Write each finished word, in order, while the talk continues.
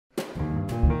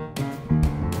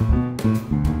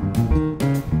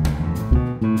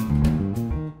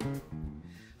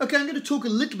Okay, I'm going to talk a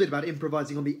little bit about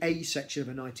improvising on the A section of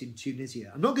A Night in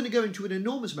Tunisia. I'm not going to go into an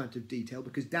enormous amount of detail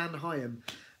because Dan Hyam,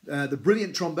 the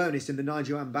brilliant trombonist in the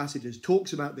NYJO Ambassadors,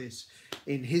 talks about this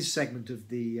in his segment of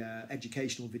the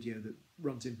educational video that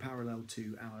runs in parallel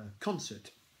to our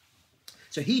concert.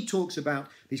 So he talks about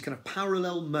these kind of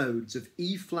parallel modes of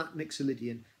E-flat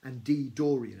Mixolydian and D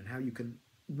Dorian and how you can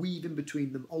weave in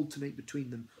between them, alternate between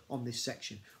them on this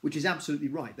section, which is absolutely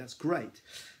right. That's great.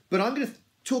 But I'm going to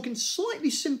talk in slightly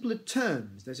simpler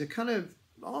terms. There's a kind of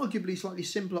arguably slightly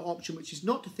simpler option, which is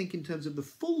not to think in terms of the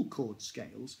full chord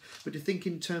scales, but to think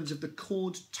in terms of the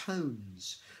chord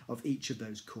tones of each of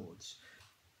those chords.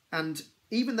 And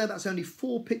even though that's only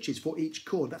 4 pitches for each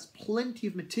chord, that's plenty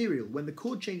of material when the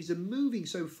chord changes are moving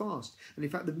so fast. And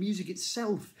in fact, the music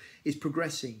itself is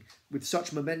progressing with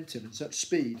such momentum and such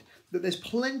speed that there's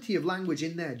plenty of language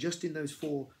in there, just in those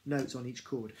 4 notes on each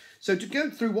chord. So to go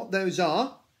through what those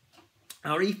are,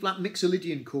 our E-flat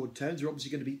Mixolydian chord tones are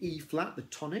obviously going to be E-flat, the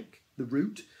tonic, the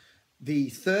root, the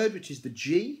third, which is the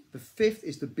G, the fifth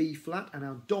is the B-flat, and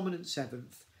our dominant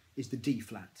 7th is the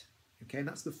D-flat. Okay, and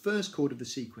that's the first chord of the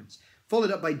sequence,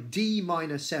 followed up by D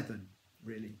minor 7,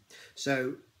 really.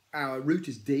 So our root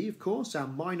is D, of course, our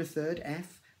minor third,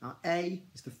 F, our A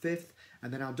is the 5th,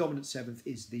 and then our dominant 7th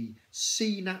is the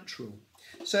C natural.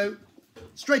 So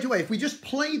straight away, if we just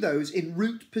play those in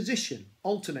root position,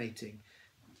 alternating,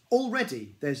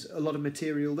 already there's a lot of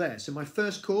material there. So my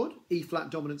first chord,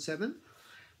 E-flat dominant 7,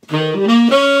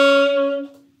 and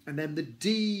then the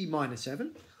D minor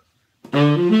 7.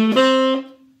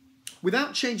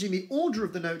 Without changing the order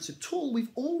of the notes at all,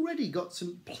 we've already got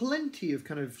plenty of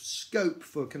kind of scope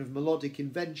for kind of melodic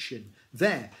invention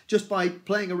there, just by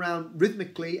playing around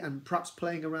rhythmically and perhaps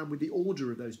playing around with the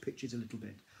order of those pitches a little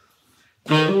bit.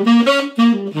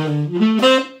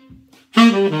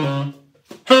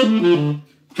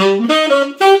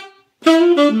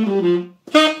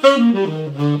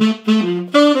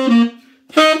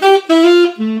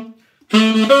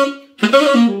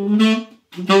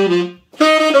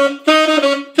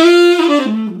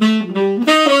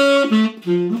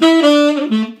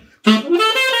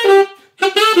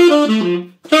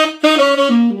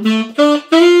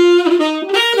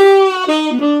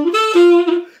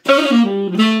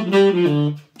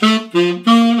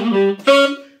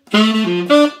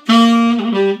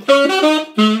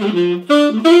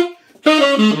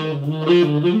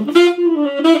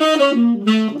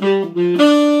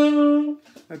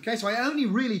 Okay, so I only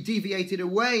really deviated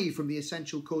away from the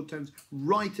essential chord tones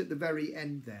right at the very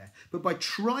end there. But by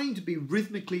trying to be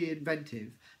rhythmically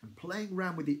inventive and playing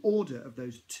around with the order of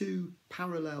those 2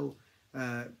 parallel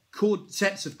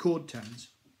sets of chord tones,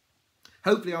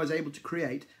 hopefully I was able to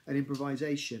create an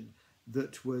improvisation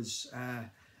that was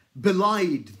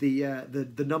belied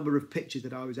the number of pitches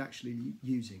that I was actually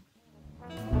using.